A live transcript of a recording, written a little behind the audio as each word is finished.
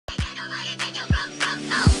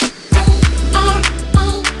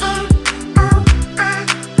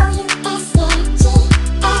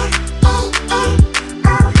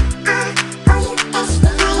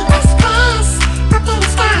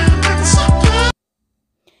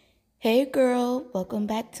Hey girl, welcome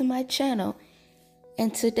back to my channel,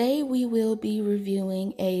 and today we will be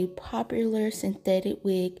reviewing a popular synthetic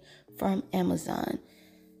wig from Amazon.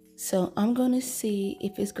 So I'm going to see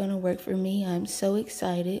if it's going to work for me. I'm so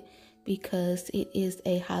excited because it is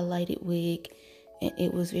a highlighted wig and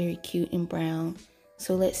it was very cute and brown.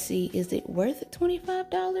 So let's see, is it worth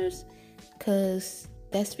 $25? Because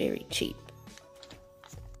that's very cheap.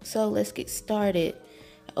 So let's get started.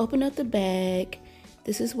 I open up the bag.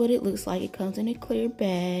 This is what it looks like. It comes in a clear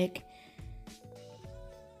bag.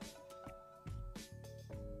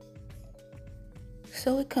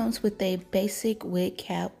 So it comes with a basic wig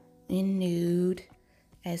cap in nude,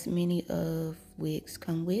 as many of wigs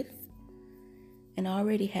come with. And I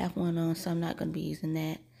already have one on, so I'm not going to be using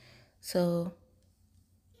that. So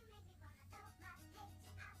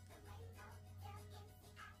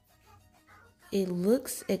it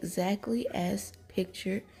looks exactly as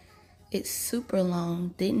pictured. It's super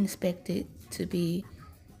long. Didn't expect it to be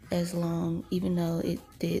as long, even though it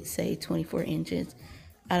did say 24 inches.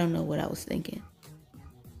 I don't know what I was thinking.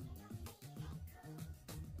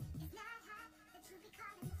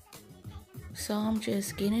 So I'm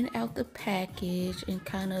just getting out the package and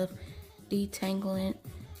kind of detangling.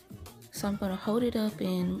 So I'm going to hold it up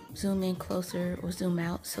and zoom in closer or zoom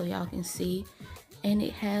out so y'all can see. And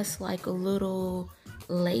it has like a little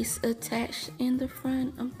lace attached in the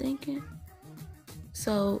front, I'm thinking.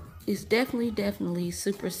 So it's definitely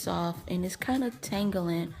super soft, and it's kind of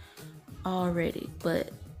tangling already,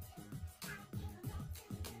 but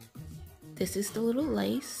this is the little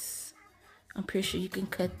lace. I'm pretty sure you can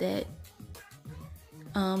cut that.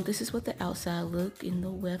 This is what the outside look in the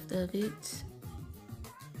weft of it,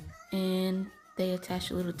 and they attach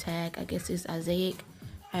a little tag. I guess it's Isaiah,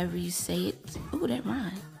 however you say it. Oh, that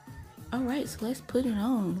rhyme. Alright, so let's put it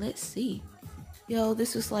on. Let's see. Yo,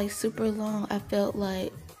 this was like super long. I felt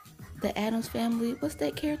like the Addams Family. What's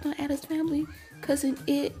that character on Addams Family? Cousin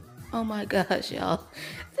It. Oh my gosh, y'all.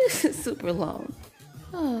 This is super long.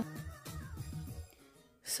 Oh.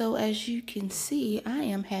 So as you can see, I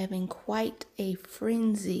am having quite a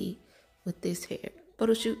frenzy with this hair.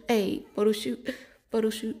 Photo shoot, a photo shoot, photo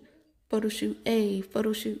shoot, photo shoot, a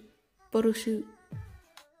photo shoot, photo shoot.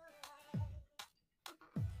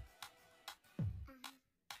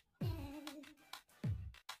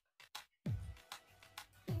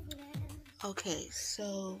 Okay,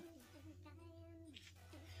 so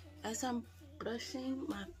as I'm brushing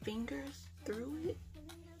my fingers through it,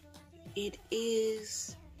 it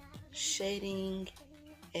is shedding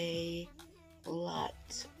a lot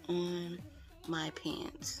on my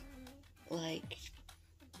pants. Like,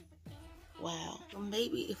 wow.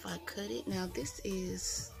 Maybe if I cut it, now this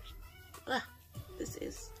is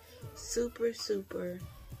super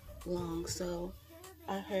long. So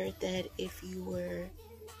I heard that if you were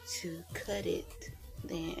to cut it,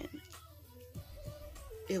 then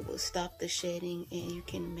it will stop the shedding and you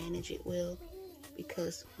can manage it well,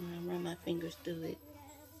 because when I run my fingers through it,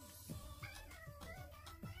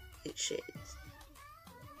 it sheds.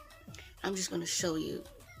 I'm just going to show you.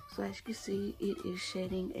 So as you can see, it is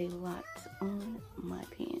shedding a lot on my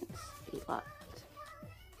pants. A lot.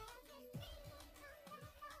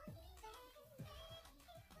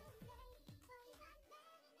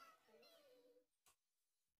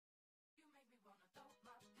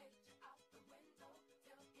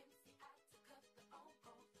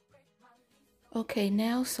 Okay,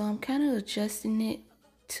 now so I'm kind of adjusting it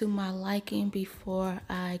to my liking before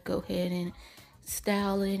I go ahead and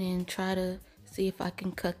style it and try to see if I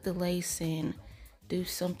can cut the lace and do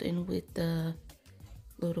something with the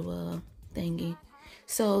little thingy.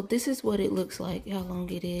 So this is what it looks like, how long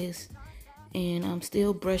it is, and I'm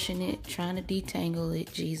still brushing it, trying to detangle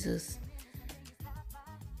it. Jesus.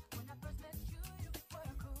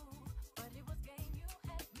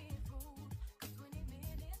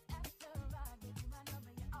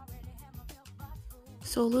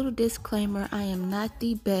 So a little disclaimer, I am not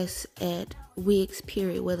the best at wigs,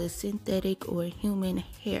 period, whether synthetic or human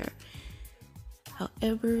hair.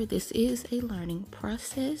 However, this is a learning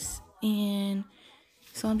process, and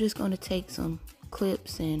so I'm just going to take some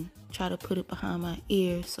clips and try to put it behind my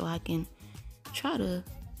ear so I can try to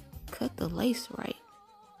cut the lace right.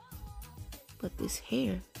 But this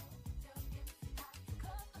hair,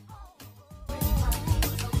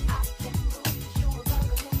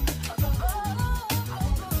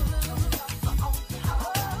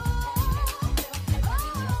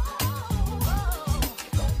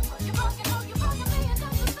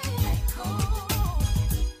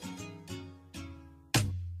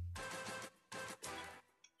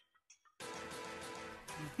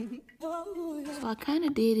 So I kind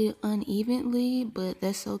of did it unevenly, but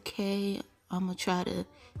that's okay. I'm gonna try to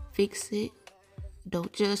fix it.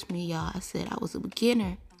 Don't judge me, y'all. I said I was a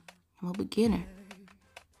beginner. I'm a beginner.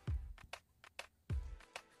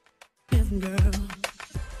 Girl,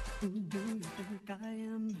 who do you think I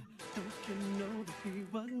am? Don't you know that he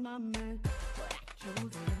was my man? But I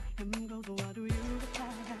chose to let him go, so why do you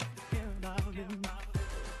care about him?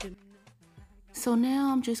 So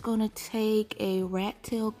now I'm just gonna take a rat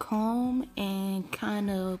tail comb and kind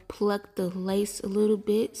of pluck the lace a little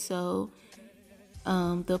bit so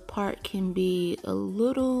the part can be a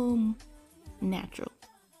little natural,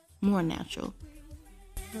 more natural.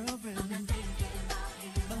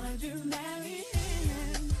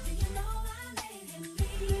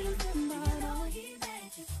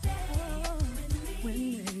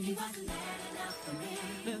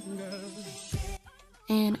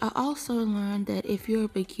 And I also learned that if you're a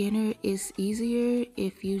beginner, it's easier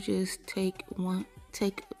if you just take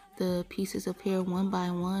the pieces of hair one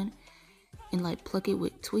by one and like pluck it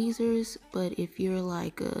with tweezers. But if you're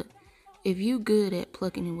like if you good at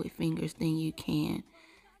plucking it with fingers, then you can.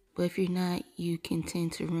 But if you're not, you can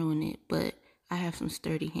tend to ruin it. But I have some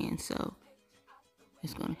sturdy hands, so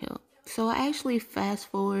it's gonna help. So I actually fast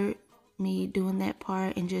forward me doing that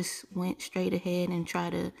part and just went straight ahead and try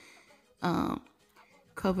to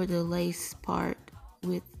cover the lace part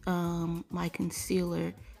with my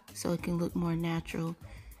concealer so it can look more natural.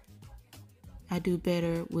 I do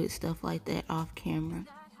better with stuff like that off camera.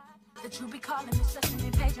 That you be calling me such an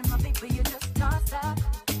impatient, my baby, you just don't stop.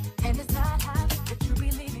 And it's not hot that you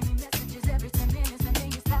be leaving me messages every 10 minutes and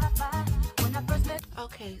then you stop by when I first met.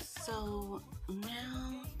 Okay, so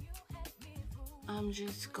now I'm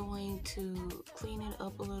just going to clean it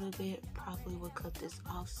up a little bit. Probably will cut this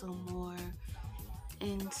off some more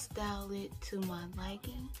and style it to my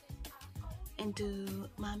liking and do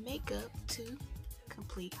my makeup to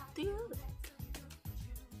complete the look.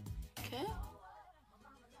 Okay,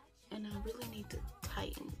 and I really need to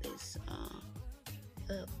tighten this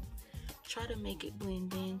up. Try to make it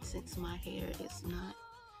blend in since my hair is not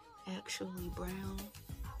actually brown,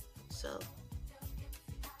 so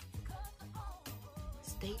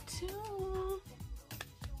stay tuned.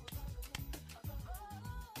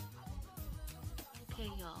 Okay,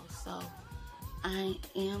 y'all, so I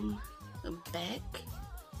am back.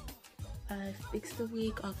 I fixed the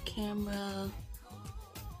wig off camera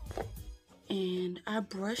and I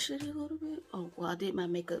brushed it a little bit. Oh, well, I did my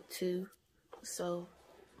makeup too, so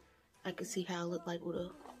I can see how I look like with a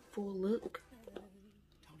full look.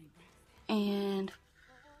 And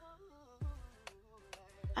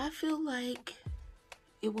I feel like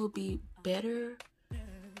it will be better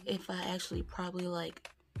if I actually probably like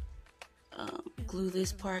glue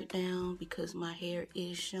this part down because my hair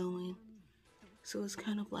is showing. So it's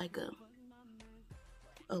kind of like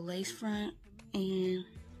a lace front, and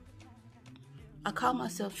I call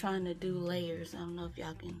myself trying to do layers. I don't know if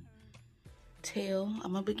y'all can tell.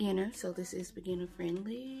 I'm a beginner, so this is beginner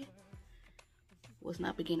friendly. Was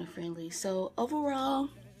not beginner friendly. So overall,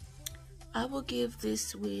 I will give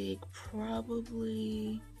this wig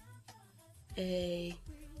probably a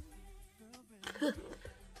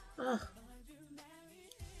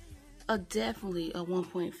definitely a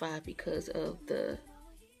 1.5 because of the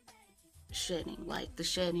shedding. Like the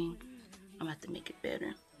shedding, I'm gonna have to make it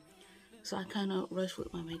better. So I kind of rush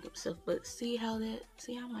with my makeup stuff, but see how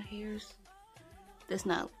my hair's, that's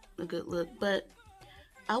not a good look. But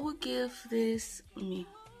I would give this, let me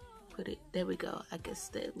put it, there we go. I guess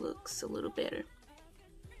that looks a little better.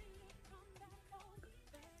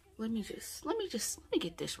 Let me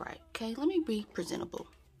get this right, okay? Let me be presentable.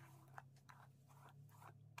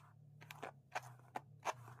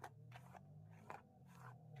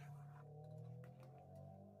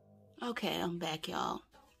 Okay, I'm back, y'all.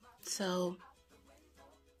 So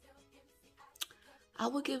I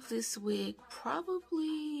would give this wig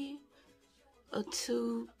probably a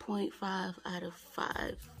 2.5 out of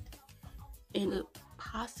 5, and it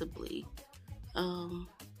possibly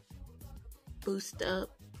boost up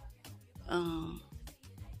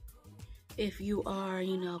if you are,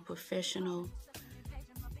 you know, professional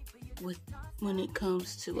when it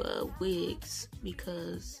comes to wigs,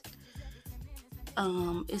 because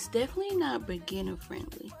it's definitely not beginner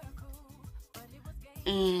friendly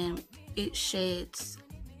and it sheds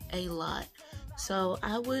a lot. So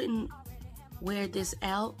I wouldn't wear this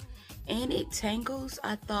out, and it tangles.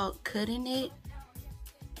 I thought cutting it,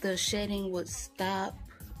 the shedding would stop,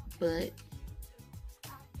 but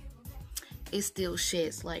it still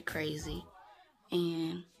sheds like crazy.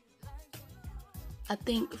 And I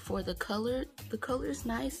think for the color is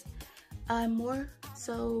nice. I more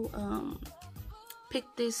so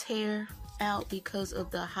picked this hair out because of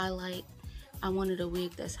the highlight. I wanted a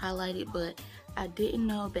wig that's highlighted, but I didn't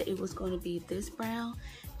know that it was going to be this brown,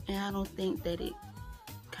 and I don't think that it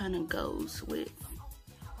kind of goes with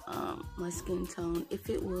my skin tone. If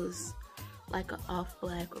it was like an off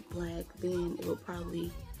black or black, then it would probably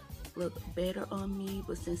look better on me,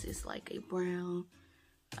 but since it's like a brown,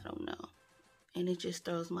 I don't know, and it just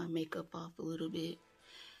throws my makeup off a little bit.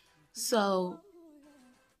 So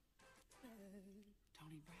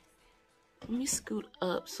let me scoot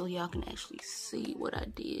up so y'all can actually see what I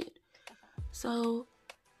did. So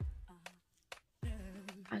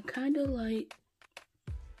I kind of like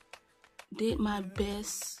did my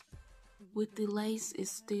best with the lace. It's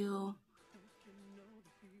still,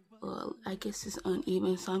 I guess it's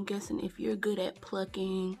uneven, so I'm guessing if you're good at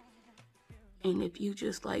plucking and if you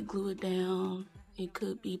just like glue it down, it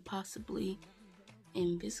could be possibly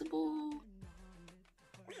invisible.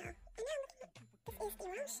 This is the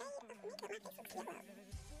wrong shade of makeup. My face looks yellow.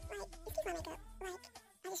 Like, excuse my makeup. Like,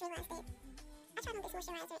 I just realized that I tried on this moisturizer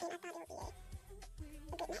and I thought it would be a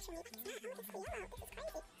good match for me, but it's not. I'm just yellow. This is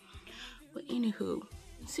crazy. But anywho,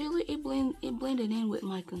 concealer, it blended in with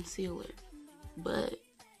my concealer, but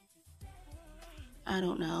I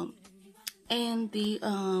don't know. And the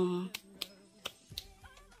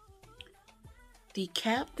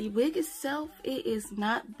cap, the wig itself, it is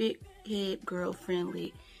not big head girl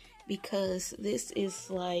friendly because this is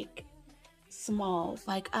like small.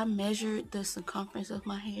 Like, I measured the circumference of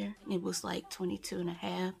my hair and it was like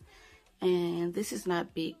 22.5, and this is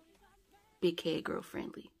not big head girl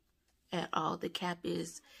friendly at all. The cap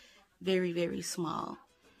is very, very small.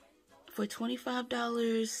 For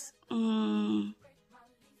 $25,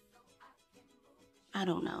 I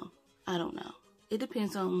don't know. It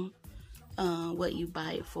depends on what you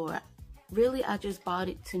buy it for. Really, I just bought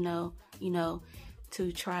it to know,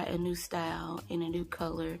 to try a new style and a new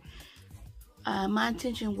color. My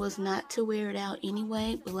intention was not to wear it out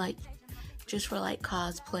anyway, but like just for like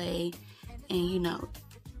cosplay and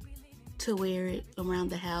to wear it around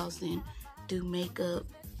the house and do makeup.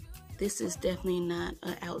 This is definitely not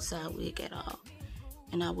an outside wig at all,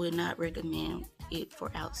 and I would not recommend it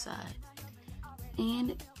for outside.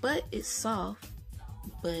 But it's soft,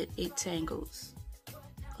 but it tangles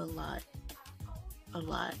a lot.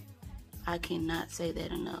 I cannot say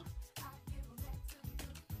that enough.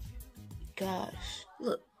 Gosh,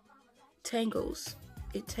 look, tangles.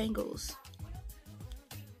 It tangles.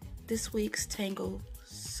 This wig's tangle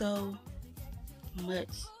so much.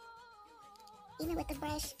 Even with the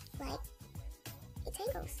brush, like, it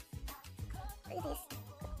tangles. Look at this.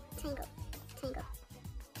 Tangle.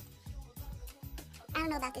 I don't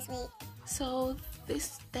know about this wig. So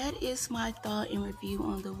that is my thought and review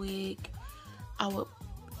on the wig. I would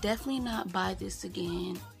definitely not buy this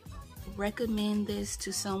again. Recommend this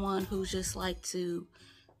to someone who just like to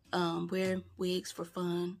wear wigs for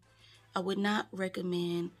fun. I would not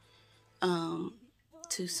recommend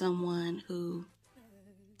to someone who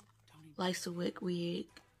likes to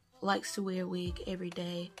wear wig every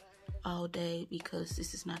day, all day, because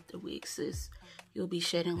this is not the wig, sis. You'll be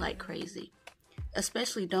shedding like crazy.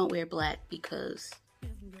 Especially don't wear black because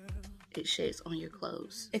it sheds on your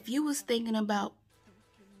clothes. If you was thinking about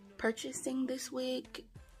purchasing this wig,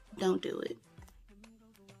 don't do it.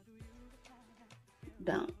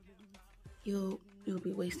 Don't. You'll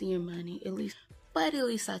be wasting your money, but at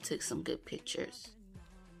least I took some good pictures.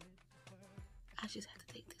 I just had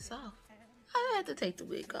to take this off. I had to take the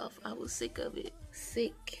wig off. I was sick of it.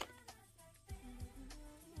 Sick.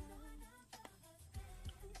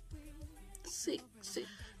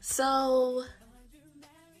 So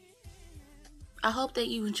I hope that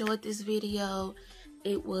you enjoyed this video.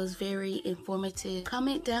 It was very informative.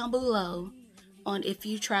 Comment down below on if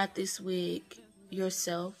you tried this wig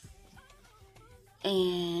yourself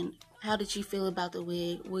and how did you feel about the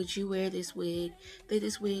wig. Would you wear this wig? Did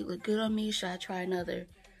this wig look good on me? Should I try another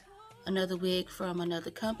wig from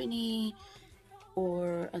another company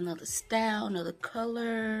or another style, another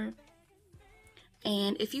color?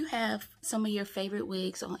 And if you have some of your favorite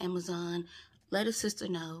wigs on Amazon, let a sister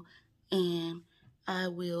know and I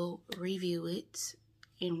will review it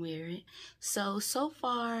and wear it. So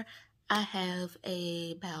far I have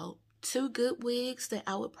about 2 good wigs that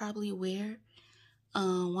I would probably wear.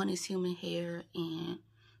 One is human hair and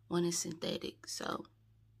one is synthetic. So,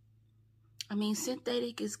 I mean,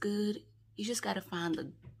 synthetic is good. You just gotta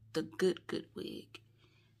find the good wig.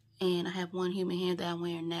 And I have one human hair that I'm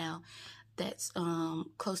wearing now that's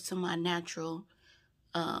close to my natural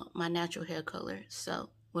hair color. So,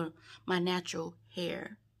 well, my natural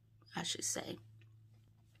hair, I should say.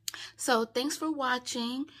 So thanks for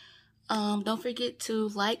watching. Don't forget to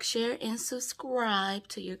like, share, and subscribe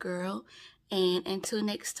to your girl. And until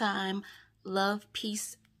next time, love,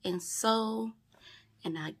 peace, and soul.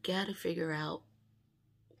 And I gotta figure out,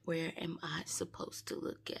 where am I supposed to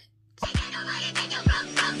look at?